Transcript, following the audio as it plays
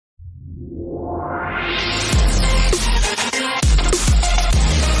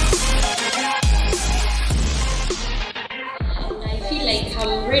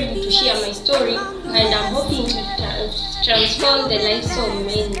transform the lives of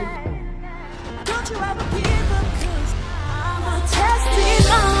many. Don't you ever give up, 'cause I'm a testimony.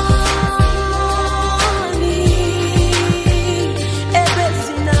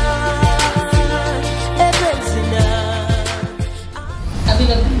 Have you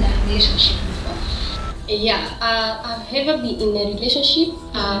ever been in a relationship before? Yeah, I've ever been in a relationship.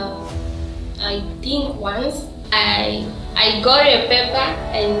 I think once I got a paper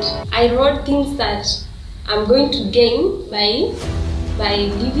and I wrote things that I'm going to gain by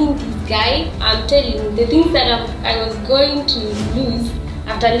leaving this guy. I'm telling you, the things that I was going to lose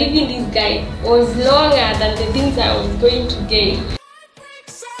after leaving this guy was longer than the things I was going to gain.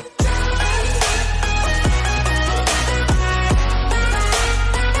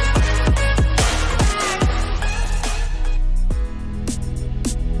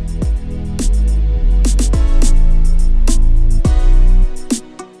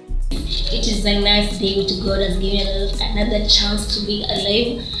 It is a nice day which God has given us another chance to be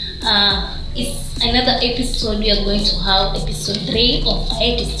alive. It's another episode. We are going to have episode 3 of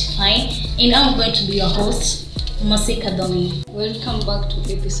I Testify, and I'm going to be your host, Masi Kadomi. Welcome back to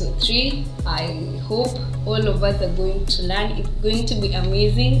episode 3. I hope all of us are going to learn. It's going to be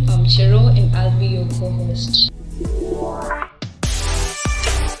amazing. I'm Cheryl and I'll be your co-host.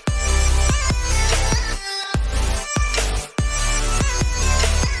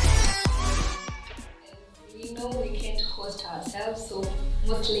 We can't host ourselves, so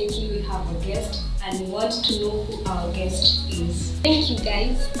most likely we have a guest and we want to know who our guest is. Thank you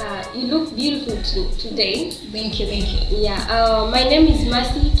guys. You look beautiful today. Thank you. Yeah, my name is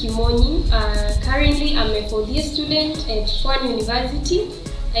Masi Kimonyi. Currently I'm a 4th year student at One University.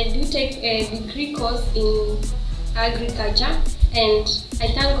 I do take a degree course in agriculture, and I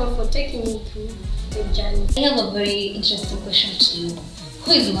thank God for taking me through the journey. I have a very interesting question to you.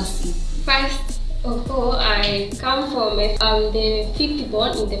 Who is Masi? First of all, I come from the 5th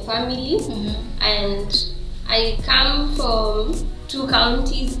born in the family, and I come from 2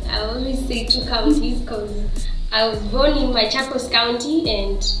 counties. I always say 2 counties because I was born in Machakos County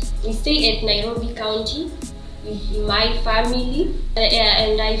and we stay at Nairobi County with my family,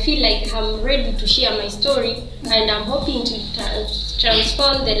 and I feel like I'm ready to share my story, and I'm hoping to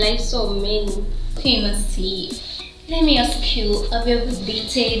transform the lives of many. Okay, Masi. Let me ask you, have you ever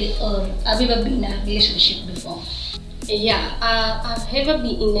dated or have you ever been in a relationship before? Yeah, I've ever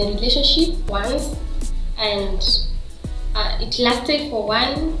been in a relationship once, and it lasted for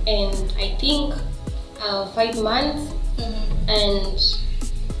 1 and I think 5 months. And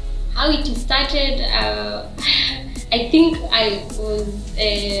how it started, I think I was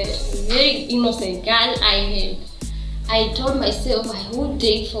a very innocent girl. I told myself I would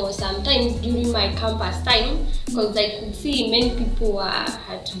date for some time during my campus time because I could see many people were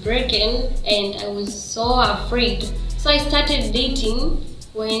heartbroken and I was so afraid. So I started dating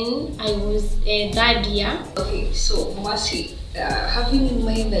when I was 3rd year. Okay, so Masi, having in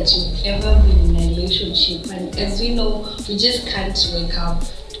mind that you've ever been in a relationship, and as we know, we just can't wake up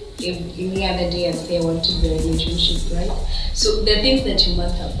any other day and say I want to be in a relationship, right? So the things that you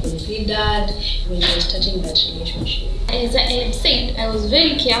must have considered when you were starting that relationship. As I had said, I was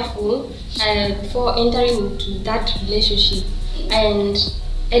very careful before entering into that relationship, and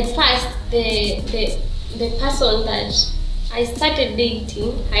at first the person that I started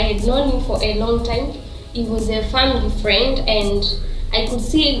dating, I had known him for a long time. He was a family friend, and I could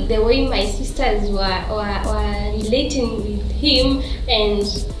see the way my sisters were relating with him and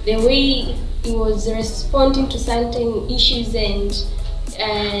the way he was responding to certain issues and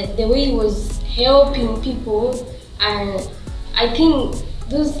the way he was helping people. And I think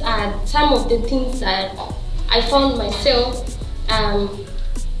those are some of the things that I found myself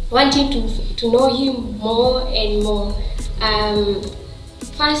wanting to know him more and more.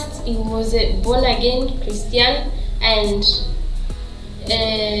 First, he was a born-again Christian, and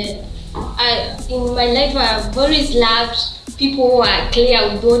in my life I've always loved people who are clear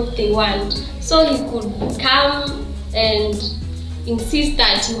with what they want. So he could come and insist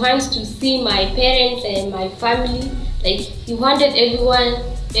that he wants to see my parents and my family. Like, he wanted everyone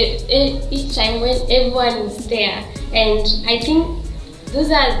each time when everyone is there. And I think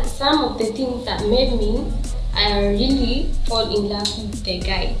those are some of the things that made me really fall in love with the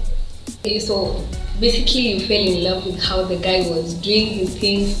guy. Okay, so basically you fell in love with how the guy was doing his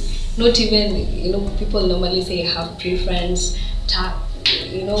things. Not even, people normally say have preference, tall,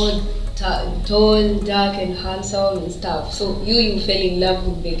 dark and handsome and stuff. So you fell in love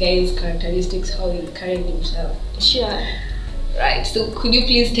with the guy's characteristics, how he carried himself. Sure. Right, so could you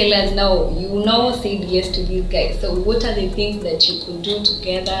please tell us now, you now said yes to this guy, so what are the things that you could do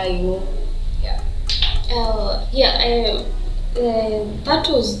together, that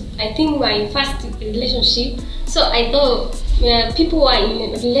was, I think, my first relationship. So I thought people who are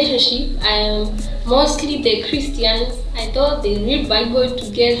in a relationship, mostly the Christians, I thought they read Bible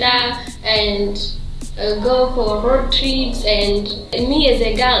together and go for road trips, and me as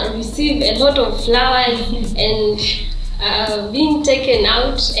a girl receive a lot of flowers and being taken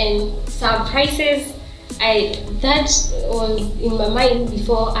out and surprises. That was in my mind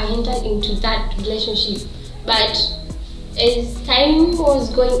before I entered into that relationship. But as time was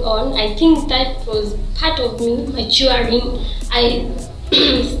going on, I think that was part of me maturing. I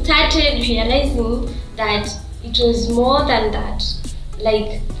started realizing that it was more than that.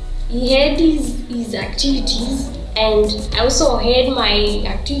 Like, he had his activities and I also had my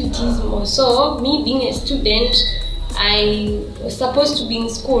activities more. So me being a student, I was supposed to be in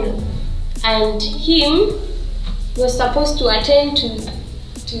school, and him was supposed to attend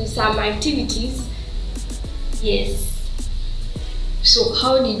to some activities. Yes. So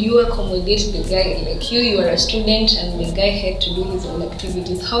how did you accommodate the guy? Like you are a student and the guy had to do his own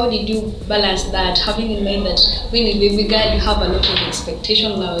activities. How did you balance that, having in mind that when a baby girl you have a lot of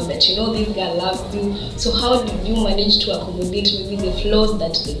expectation now that you know this girl loves you? So how did you manage to accommodate maybe the flaws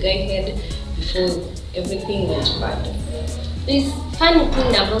that the guy had before everything went bad? This funny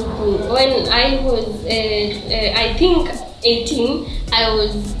thing about me, when I was I think 18, I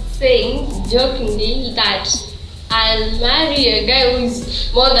was saying jokingly that I'll marry a guy who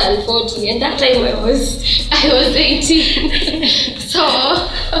is more than 40, and that time I was 18. So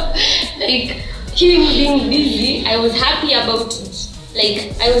like him being busy, I was happy about it.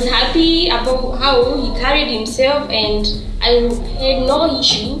 Like, I was happy about how he carried himself, and I had no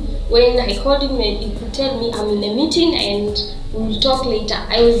issue when I called him and he could tell me I'm in a meeting and we'll talk later.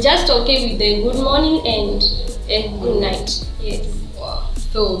 I was just okay with the good morning and a good night. Yes. Wow.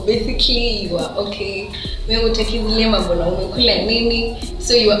 So basically you were okay. So you were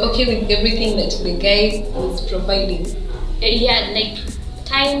okay with everything that the guy was providing? Yeah, like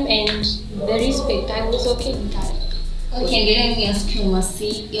time and the respect, I was okay with that. Okay, let me ask you,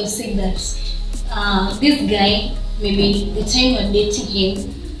 Mercy. You said that this guy, maybe the time you were dating him,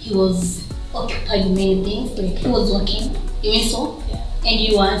 he was occupied with many things, like he was working, you mean so? Yeah. And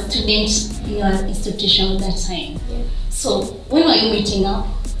you were a student in your institution at that time. Yeah. So, when were you meeting up?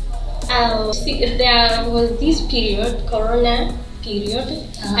 There was this period, Corona period.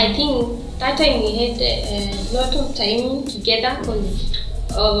 I think that time we had a lot of time together because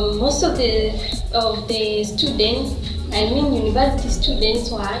most of the students, I mean university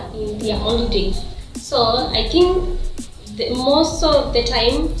students, were in their holidays. So I think most of the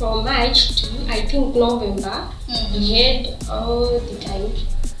time from March to I think November, we had all the time.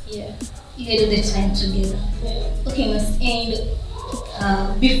 Yeah. You had the time together. Yeah. Okay, Miss,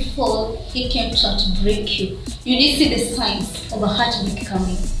 and before he came to break you, you did see the signs of a heartbreak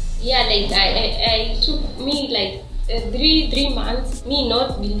coming. Yeah, like I took me like three months, me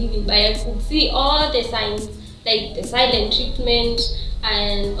not believing, but I could see all the signs, like the silent treatment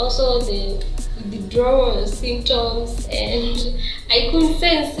and also the withdrawal symptoms, and I could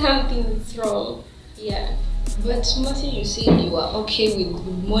sense something is wrong. Yeah. But Mercy, you said you were okay with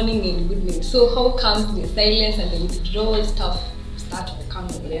good morning and good night. So how comes the silence and the withdrawal stuff start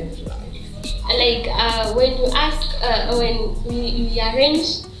becoming red flag? Like when you ask, when we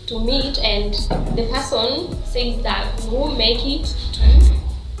arrange to meet and the person says that we will make it to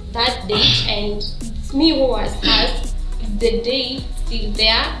that date and it's me who was asked, is the date still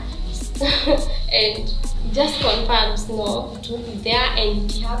there? And just confirms no, it will be there, and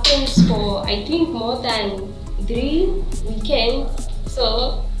it happens for I think more than 3 weekends.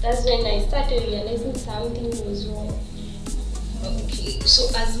 So that's when I started realizing something was wrong. Okay, so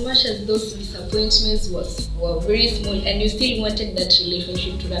as much as those disappointments were very small and you still wanted that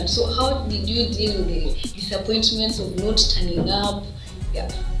relationship to run, so how did you deal with the disappointments of not turning up? Yeah.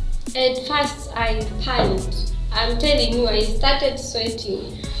 At first I panicked. I'm telling you, I started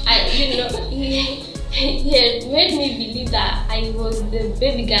sweating. He had made me believe that I was the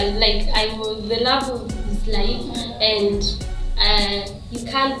baby girl, like I was the love of his life, and you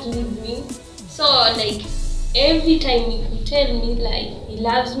can't leave me. So like every time he could tell me like he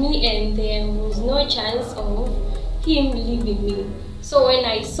loves me and there was no chance of him leaving me. So when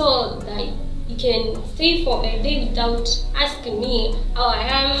I saw that he can stay for a day without asking me how I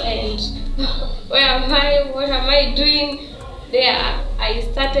am and where am I, what am I doing, there I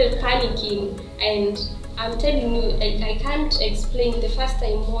started panicking, and I'm telling you, like, I can't explain the first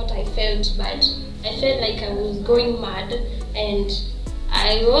time what I felt, but I felt like I was going mad, and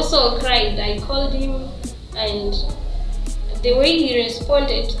I also cried. I called him and the way he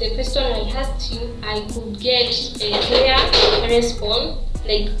responded to the question I asked him, I could get a clear response.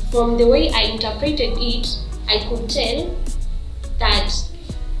 Like from the way I interpreted it, I could tell that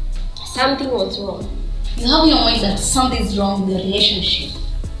something was wrong. You have in your mind that something is wrong with the relationship.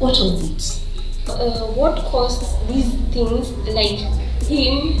 What was it? What caused these things, like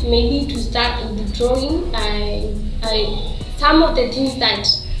him maybe to start withdrawing? Some of the things that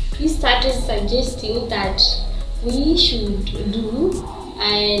he started suggesting that we should do,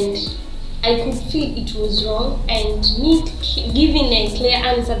 and I could feel it was wrong, and me giving a clear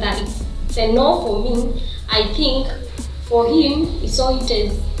answer that it's a no for me. I think for him, he saw it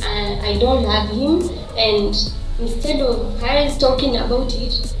as I don't love him, and instead of us talking about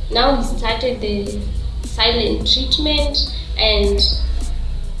it, now he started the silent treatment, and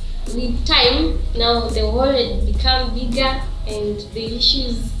with time, now the world had become bigger, and the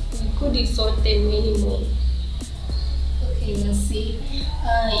issues, we couldn't sort them anymore. Okay, let's see.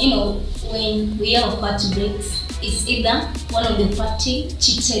 You know, when we have party breaks, it's either one of the party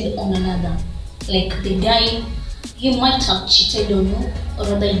cheated on another. Like the guy, he might have cheated on you, or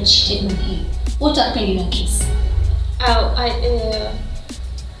rather you cheated on him. What happened in your case?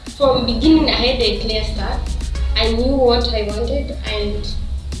 From beginning, I had a clear start. I knew what I wanted, and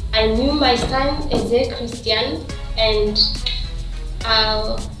I knew my stand as a Christian, and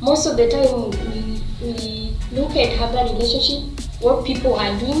most of the time we look at other relationship, what people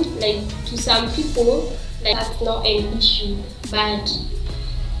are doing. Like to some people, like that's not an issue, but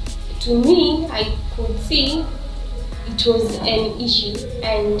to me, I could see it was an issue.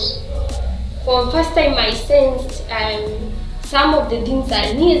 And for the first time, I sensed some of the things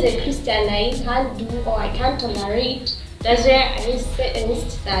that me as a Christian I can't do or I can't tolerate. That's where I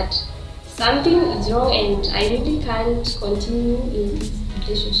sensed that something is wrong, and I really can't continue in this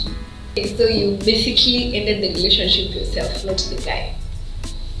relationship. Okay, so you basically ended the relationship yourself, not the guy.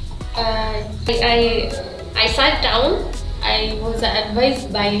 I sat down. I was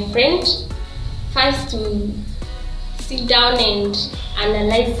advised by a friend first to sit down and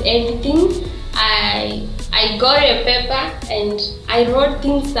analyze everything. I got a paper and I wrote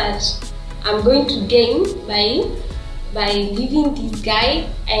things that I'm going to gain by leaving this guy,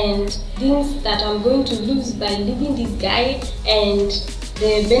 and things that I'm going to lose by leaving this guy, and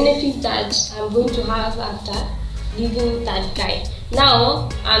the benefits that I'm going to have after leaving that guy. Now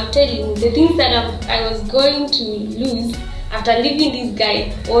I'm telling the things that I was going to lose after leaving this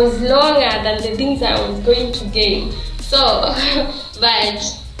guy was longer than the things I was going to gain. So,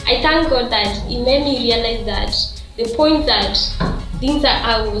 but I thank God that it made me realize that the point that things that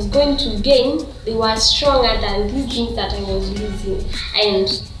I was going to gain, they were stronger than these things that I was losing. And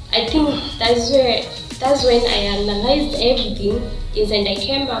I think that's when I analyzed everything and I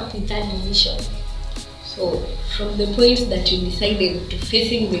came up with that decision. So from the point that you decided to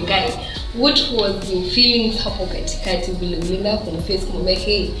facing the guy, what was your feelings hapo katikati vile ulienda kumface kumwambia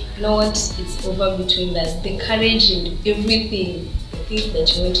hey, you know what, it's over between us, the courage and everything, the things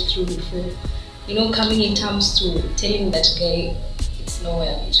that you went through before, you know, coming in terms to telling that guy it's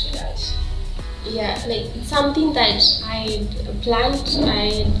nowhere between us? Yeah, like it's something that I planned,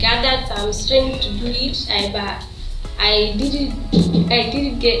 I gathered some strength to do it, but I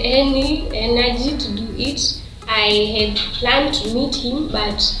didn't get any energy to do it. I had planned to meet him,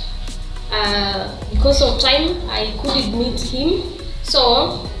 but because of time, I couldn't meet him.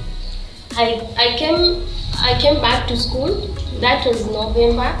 So I came back to school. That was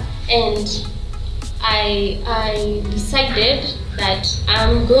November, and I decided that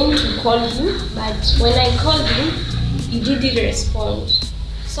I'm going to call him. But when I called him, he didn't respond.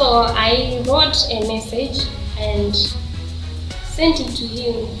 So I wrote a message and sent it to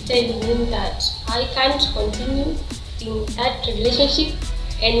him, telling him that I can't continue in that relationship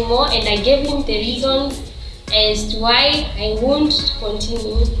anymore, and I gave him the reasons as to why I won't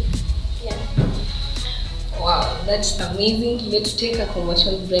continue. Yeah. Wow, that's amazing. Let's take a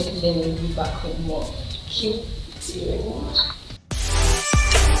commercial break, then we'll be back with more. See you very much.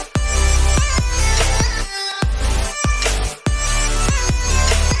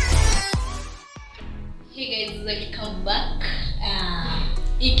 Hey guys, welcome back.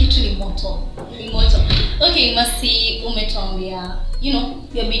 Hii kitu ni moto. Okay, Masi umetuambia, you know,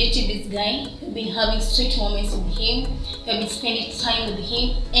 you have been dating this guy, you've been having sweet moments with him, you have been spending time with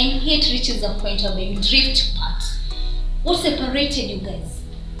him, and yet reaches a point where you drift apart. What separated you guys?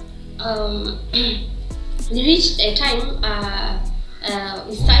 We reached a time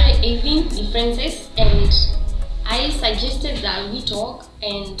we started having differences, and I suggested that we talk,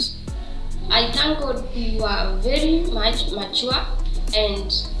 and I thank God we were very much mature,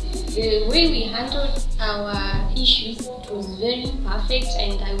 and the way we handled our issues, it was very perfect,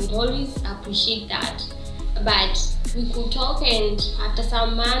 and I would always appreciate that. But we could talk, and after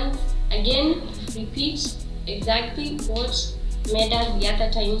some months, again, repeat exactly what made us the other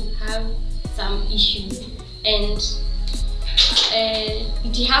time have some issues. And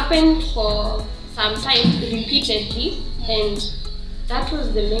it happened for some time repeatedly, and that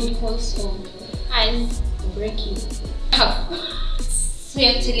was the main cause of us breaking up. So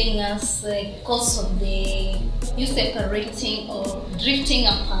you're telling us the cause of you separating or drifting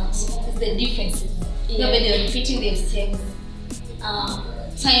apart is the differences. Yeah. Maybe they're repeating themselves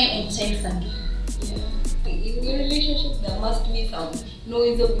time and time again. In your relationship, there must be some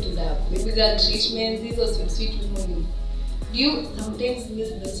noise of that. Maybe there are treatments, these are sweet memories. Do you sometimes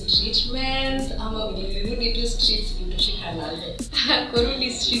miss those treatments? Ama nilirudi tu streets kutoshika nazo.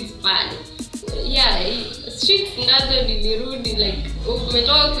 Kurudi streets pale. Yeah, streets nazo nilirudi, like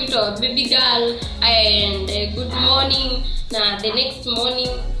umetoka kuitwa baby girl and good morning, na the next morning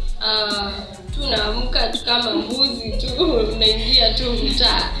tunaamka tu kama mbuzi tu unaingia tu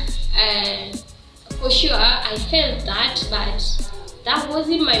mtaa. For sure I felt that, but that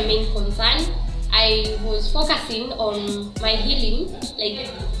wasn't my main concern. I was focusing on my healing. Like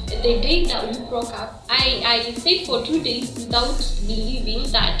the day that we broke up, I stayed for 2 days without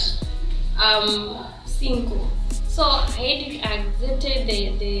believing that I'm single. So I had accepted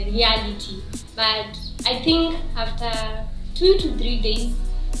the reality. But I think after 2 to 3 days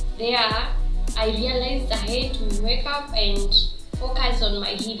there, I realized I had to wake up and focus on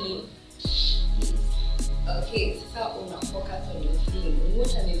my healing. Okay, so una focus on your healing.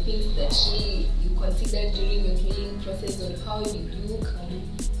 What are the things that you considered during your healing process, or how did you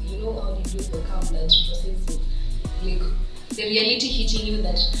overcome that process of like the reality hitting you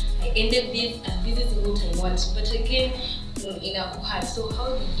that I ended this and this is what I want, but again in a hard. So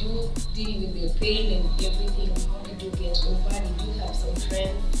how did you deal with the pain and everything? How did you get over? Did you have some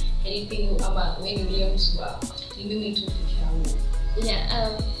friends? Anything about when you learned to Yeah,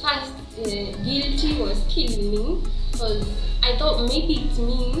 first, guilty was killing me, because I thought maybe it's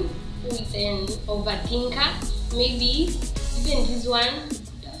me who is an overthinker. Maybe even this one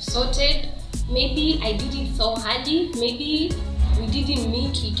could have sorted. Maybe I did it so early. Maybe we didn't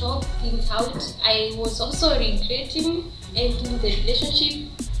meet, we talked things out. I was also regretting ending the relationship.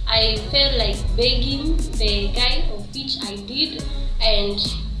 I felt like begging the guy, of which I did, and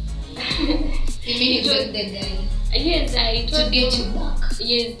You mean you told the guy? Yes, I told to get you back.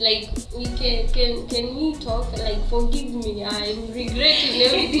 Yes, like we can we talk? Like forgive me, I'm regretting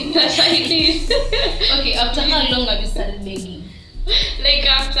everything that I did. Okay, after how long have you started begging? Like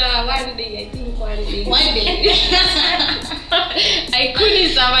after 1 day, I think 1 day. 1 day. I couldn't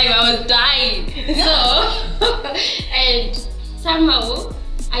survive, I was dying. So and somehow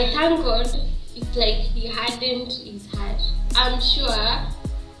I thank God it's like he hardened his heart. I'm sure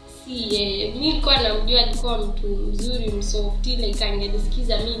mi nilikuwa namjua alikuwa mtu mzuri msofti, like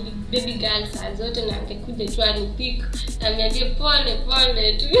angenisikiza mimi baby girl saa zote na angekuja tu anipik na niambie pole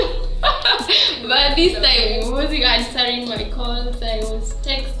tu. But this time he wasn't answering my calls. I was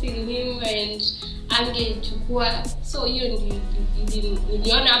texting him and angechukua. So hiyo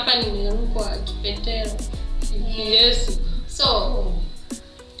niliona hapa nimerukwa kipetero. Yes. So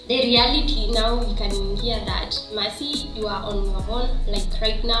the reality now you can hear that Mercy, you are on your own, like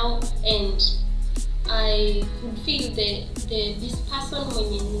right now, and I could feel this person when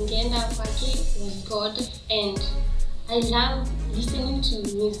ningeenda kwake was God, and I love listening to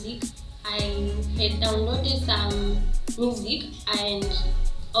music. I had downloaded some music, and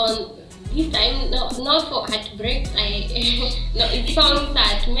on this time, not for heartbreaks, it's songs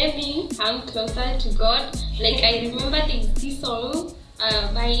that maybe come closer to God. Like I remember this song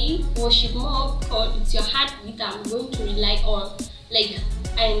by Worship Mob called It's Your Heartbeat I'm Going to Rely On. Like,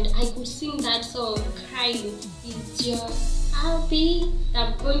 and I could sing that song crying. It's your heartbeat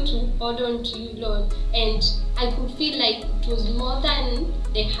I'm going to hold on to you, Lord. And I could feel like it was more than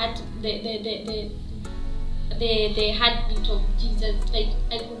the heartbeat of Jesus. Like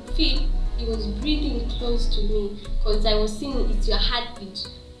I could feel he was breathing close to me, because I was singing It's Your Heartbeat.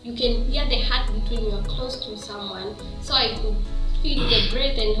 You can hear the heartbeat when you are close to someone. So I could feel the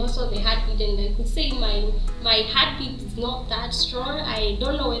breath and also the heartbeat, and I could say my heartbeat is not that strong. I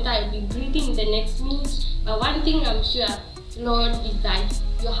don't know whether I'll be breathing the next minute, but one thing I'm sure, Lord, is that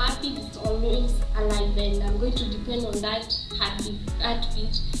your heartbeat is always alive, and I'm going to depend on that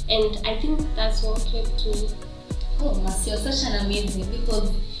heartbeat, and I think that's what kept me. Oh, Mercy, you're such an amazing,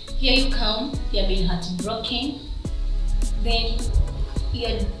 because here you come, you've been heartbroken, then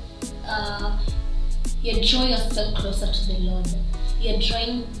you're drawing yourself closer to the Lord. you're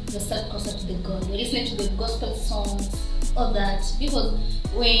drawing yourself closer to the God. You're listening to the gospel songs, all that. Because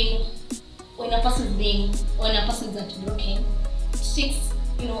when a person is heartbroken, it takes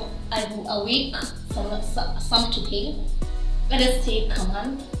a week, some to heal. Let us take a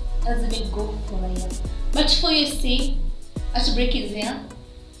month, let's even go for a year. But for you see, heartbreak is there.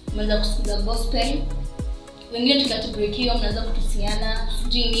 Mnaanza kusikiza gospel. Wengine tukatubreakiwa mnaanza kutusiana,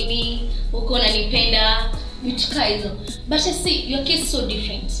 sijui nini, uko unanipenda, vitu kama hizo. But I see your case is so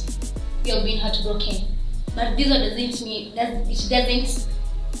different. You have been heartbroken. But this one doesn't mean that it didn't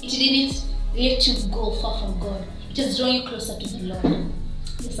let you go far from God. It has drawn you closer to the Lord.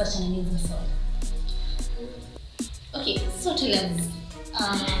 It's such an amazing soul. Okay, so tell us,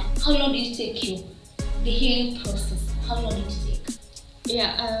 how long did it take you? The healing process, how long did it take?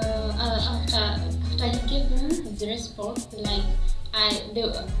 Yeah, after he gave me his response, like I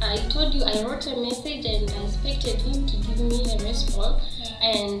told you, I wrote a message and I expected him to give me a response.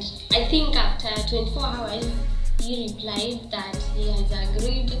 And I think after 24 hours, he replied that he has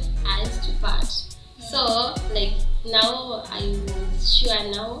agreed as to part. So like now I was sure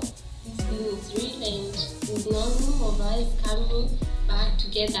now this thing is real and there's no room of us coming back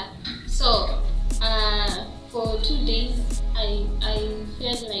together. So for 2 days I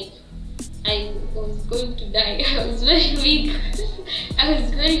felt like I was going to die. I was very weak. I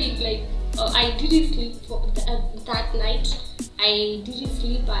was very weak. Like I didn't sleep for that night. I didn't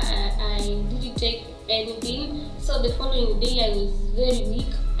sleep. I didn't take anything. So the following day I was very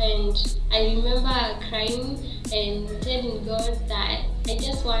weak, and I remember crying and telling God that I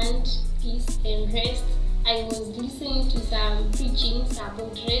just want peace and rest. I was listening to some preachings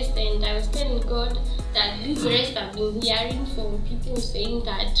about rest, and I was telling God that this rest I've been hearing from people saying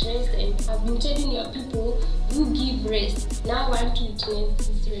that rest, and I've been telling your people you give rest. Now I want to witness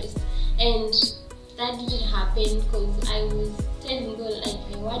this rest, and that didn't happen because I was telling God like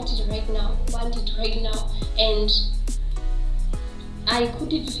I want it right now, and I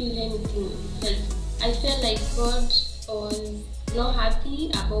couldn't feel anything. Like I felt like God was not happy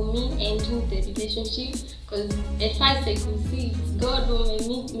about me ending the relationship, because at first I could see it's God who made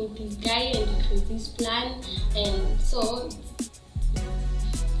me meet this guy and it was his plan, and so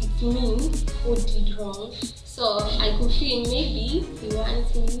it's me who did wrong. So I could feel maybe he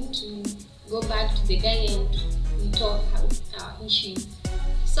wants me to go back to the guy and we talk our issues.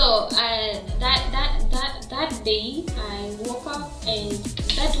 So that day I woke up, and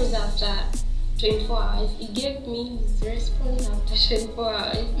that was after 24 hours. He gave me his response after 24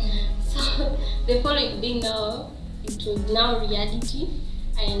 hours. So the following day now, it was now reality,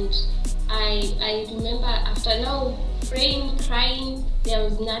 and I remember after now praying, crying, there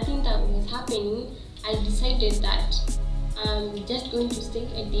was nothing that was happening. I decided that I'm just going to stay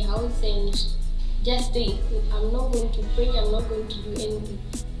at the house and just stay. I'm not going to pray, I'm not going to do anything.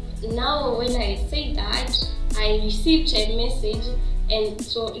 Now when I say that, I received a message, and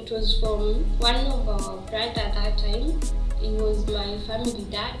so it was from one of our brothers at that time. He was my family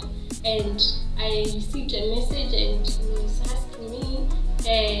dad, and I received a message and he was asking me,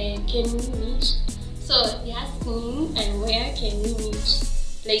 can we meet? So he asked me, and where can we meet?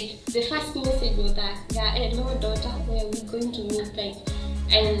 Like the first message was that, yeah, hello daughter, where are we going to meet? Like,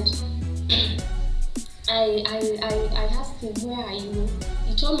 and I asked him, where are you?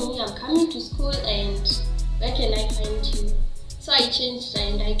 He told me, I'm coming to school, and where can I find you? So I changed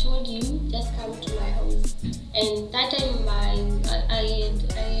and I told him, just come to my house. And that time I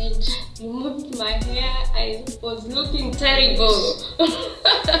had removed my hair. I was looking terrible.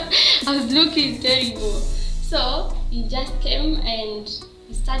 I was looking terrible. So he just came and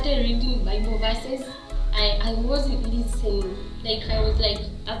he started reading Bible verses. I wasn't listening. Like I was like,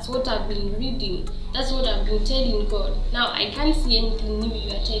 that's what I've been reading. That's what I've been telling God. Now I can't see anything new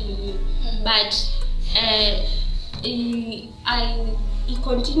you are telling me. But he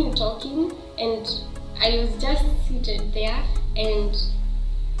continued talking, and I was just seated there, and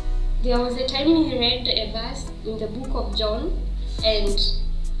there was a time he read a verse in the book of John, and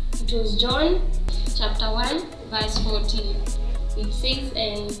it was John chapter 1 verse 14. It says,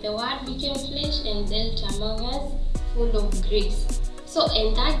 and the word became flesh and dwelt among us, full of grace. So,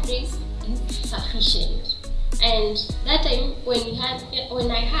 and that grace is sufficient. And that time when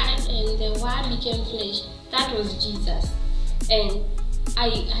I had and the word became flesh, that was Jesus. And I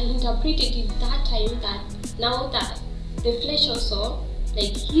interpreted it that time that now that the flesh also,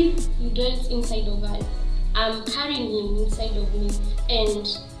 like he dwells inside of us, I'm carrying him inside of me, and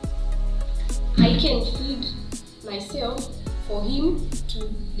I can feed myself for him to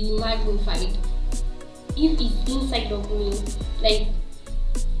be magnified. If it's inside of me, like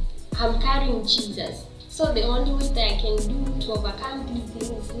I'm carrying Jesus. So So the only way that I can do to overcome these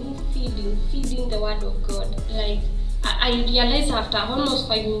things is me feeding the word of God. Like I realized after almost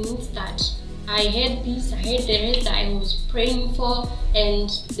 5 minutes that I had this, I had the rest that I was praying for, and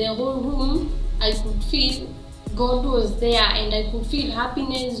the whole room, I could feel God was there, and I could feel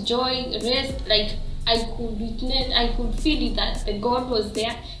happiness, joy, rest. Like I could witness, I could feel it that the God was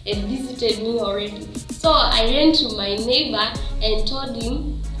there and visited me already. So I ran to my neighbor and told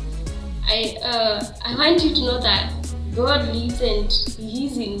him, I want you to know that God lives and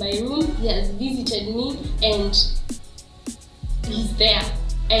He's in my room. He has visited me and He's there.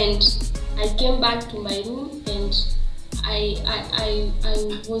 And I came back to my room and I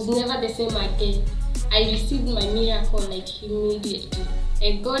was never the same again. I received my miracle like immediately.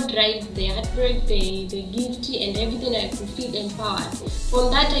 And God dried the heartbreak, the guilty, and everything. I could feel empowered.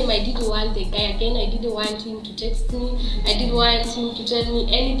 From that time, I didn't want the guy again. I didn't want him to text me. I didn't want him to tell me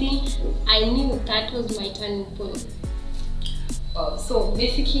anything. I knew that was my turning point. So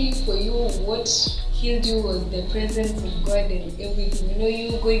basically, for you, what healed you was the presence of God and everything. You know,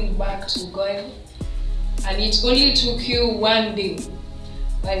 you going back to God, and it only took you 1 day.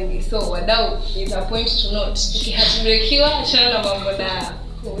 So wadau is a point to note. Ukihaturekiwa achana na mambo na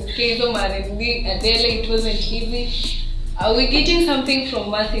hizo marendi Adele, it wasn't easy. Are we getting something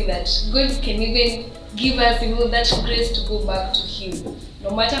from Matthew that God can even give us, you know, that grace to go back to Him, no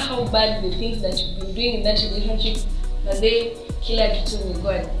matter how bad the things that you've been doing in that relationship, but they kila kitu with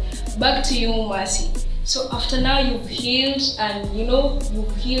God. Back to you, Mercy. So after now you've healed, and you know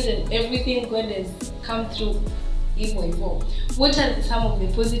you've healed and everything, God has come through. What are some of the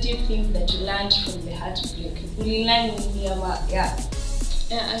positive things that you learned from the heartbreak? Like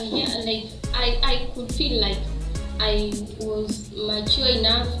I could feel like I was mature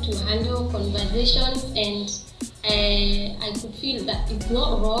enough to handle conversations, and I could feel that it's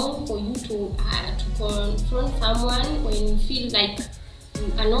not wrong for you to confront someone when you feel like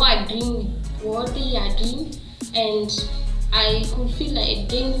you are not agreeing with what they are doing. And I could feel like I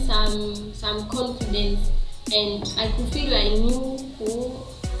gained some confidence. And I could feel I knew who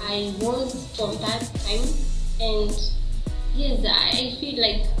I was from that time. And yes, I feel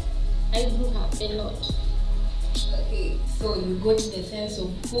like I grew up a lot. Okay, so you got the sense of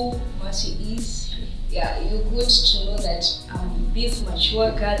who Mercy is. Yeah, you got to know that I'm this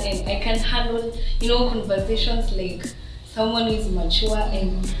mature girl and I can handle, you know, conversations like someone who is mature,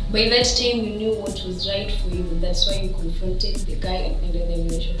 and by that time you knew what was right for you. That's why you confronted the guy and ended the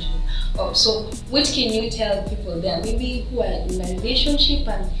relationship. So what can you tell people there, maybe who are in a relationship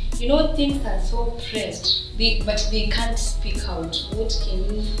and you know things are so pressed, but they can't speak out? What can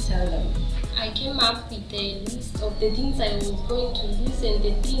you tell them? I came up with a list of the things I was going to lose, and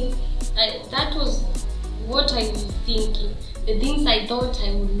the things that was what I was thinking. The things I thought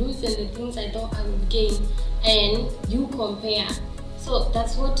I would lose and the things I thought I would gain, and you compare. So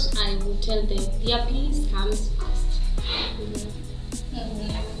that's what I would tell them. Their peace comes first.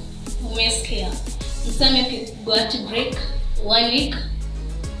 Umesikia? Mseme go to break 1 week.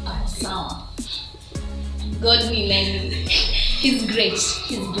 Sawa. God will lend me. He's great.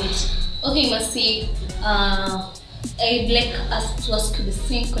 He's great. Okay, Mercy. I'd like us to ask you the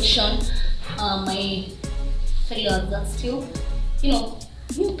same question. My fellow adults still, you know,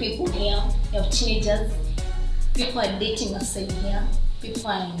 new people here, you have teenagers, people are dating outside here, people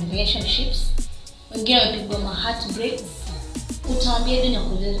are in relationships, wengine wamepigwa ma heartbreaks. Utaambia nini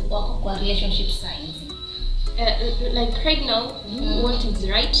wako kwa relationship side? Like right now, do what is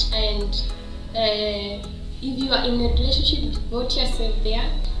right, and if you are in a relationship, devote yourself there.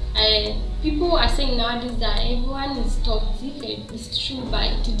 People are saying nowadays that everyone is toxic, and it's true,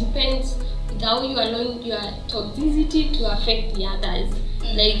 but it depends with how you allow your toxicity to affect the others.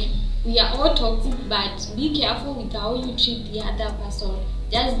 Like, we are all toxic, but be careful with how you treat the other person.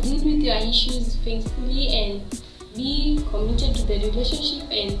 Just deal with your issues faithfully and be committed to the relationship,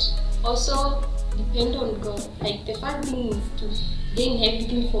 and also depend on God. Like, the first thing is to gain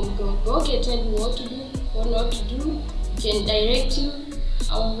everything from God. God can tell you what to do, what not to do. He can direct you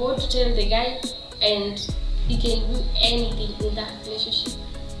on what to tell the guy, and he can do anything in that relationship.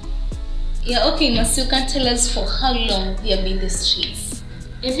 Yeah, okay, Mercy, you can tell us for how long you have been in the streets?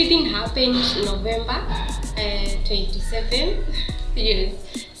 Everything happened November 27. Yes.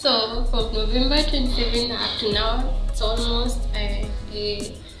 So from November 27 up to now, it's almost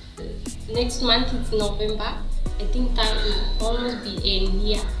next month it's November. I think that will almost be a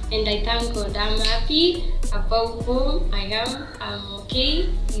year, and I thank God. I'm happy about home. I'm okay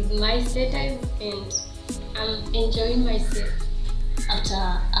with my status, and I'm enjoying myself. After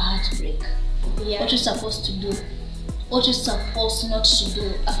a heartbreak, Yeah. what you're supposed to do, what you're supposed not to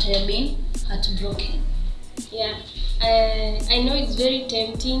do after you've been heartbroken? Yeah, I know it's very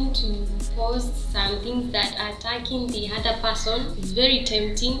tempting to post some things that are attacking the other person. It's very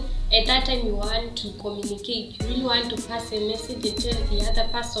tempting. At that time, you want to communicate. You really want to pass a message and tell the other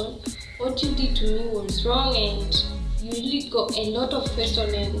person what you did to me was wrong, and you really got a lot of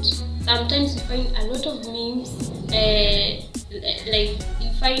questions. And sometimes you find a lot of memes. Like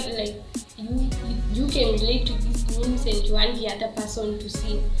you find like you can relate to these memes, and you want the other person to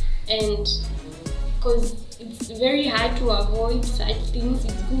see, and because it's very hard to avoid such things,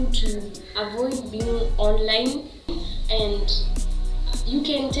 it's good to avoid being online, and you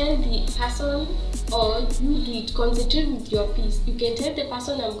can tell the person, or you do it, concentrate with your peace. You can tell the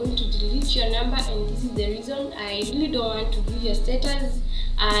person, I'm going to delete your number and this is the reason. I really don't want to view your status.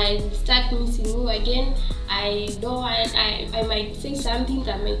 I start missing you again. I might say something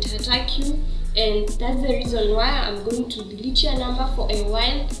that might attack you, and that's the reason why I'm going to delete your number for a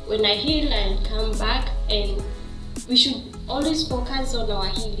while. When I heal, I'll come back, and we should always focus on our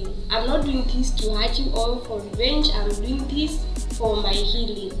healing. I'm not doing this to hurt you or for revenge. I'm doing this for my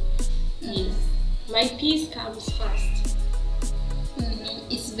healing. Yes, my peace comes first.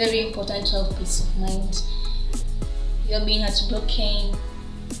 It's very important to have peace of mind. You're being heartbroken.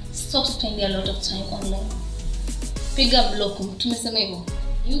 Stop spending a lot of time online. Piga block. Tumesema hivyo.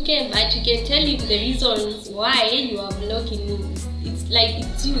 You can, but you can tell him the reasons why you are blocking me. It's like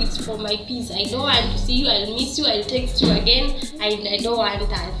it's you, it's for my peace. I don't want to see you, I'll miss you, I'll text you again. I don't want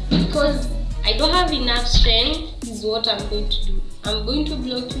that. Because I don't have enough strength, is what I'm going to do. I'm going to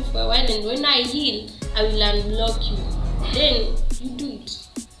block you for a while, and when I heal, I will unblock you. Then you do it.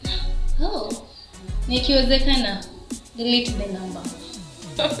 Oh. Nikiwezekana, delete the number.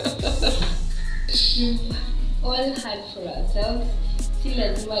 All hard for ourselves. Still,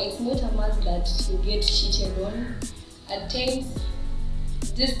 as well, it's not a must that you get cheated on. At times,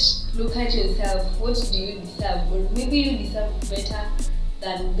 just look at yourself. What do you deserve? Or maybe you deserve better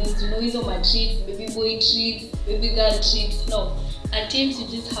than those treats, baby boy treats, baby girl treats. No. At times, you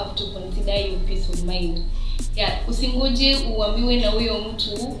just have to consider your peace of mind. Yeah, usingoje uambiwe na huyo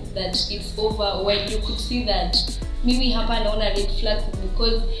mtu that it's over when you could see that mimi hapa naona red flags,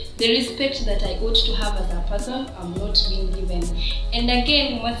 because the respect that I ought to have as a person, I'm not being given. And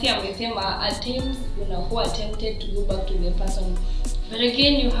again, Masi amesema at times unakuwa tempted to go back to the person. But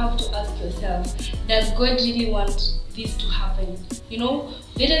again, you have to ask yourself, does God really want this to happen? You know,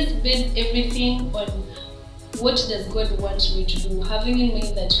 let us base everything on what does God want me to do, having in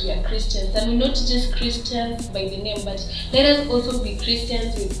mind that we are Christians, and we're not just Christians by the name, but let us also be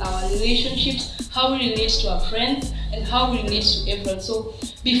Christians with our relationships, how we relate to our friends, and how we relate to everyone. So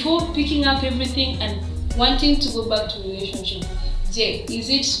before picking up everything and wanting to go back to relationship, is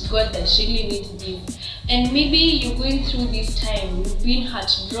it God that really needs this? And maybe you're going through this time, you've been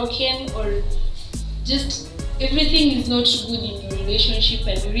heartbroken, or just everything is not good in your relationship,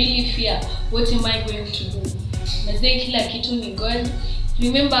 and you really fear, what am I going to do? Kila kitu ni God.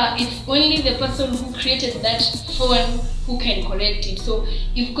 Remember, it's only the person who created that phone who can correct it. So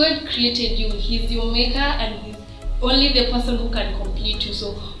if God created you, He's your maker, and He's only the person who can complete you.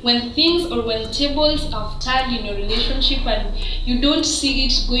 So when things or when tables have turned in your relationship and you don't see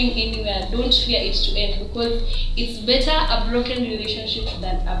it going anywhere, don't fear it to end, because it's better a broken relationship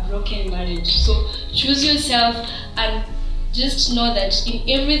than a broken marriage. So choose yourself and just know that in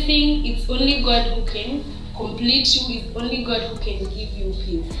everything, it's only God who can complete you, it's only God who can give you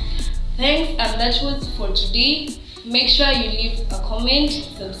peace. Thanks, and that was for today. Make sure you leave a comment,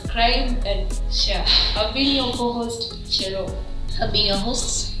 subscribe, and share. I've been your co-host, Chero. I've been your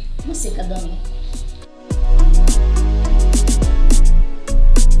host, Musika Domi.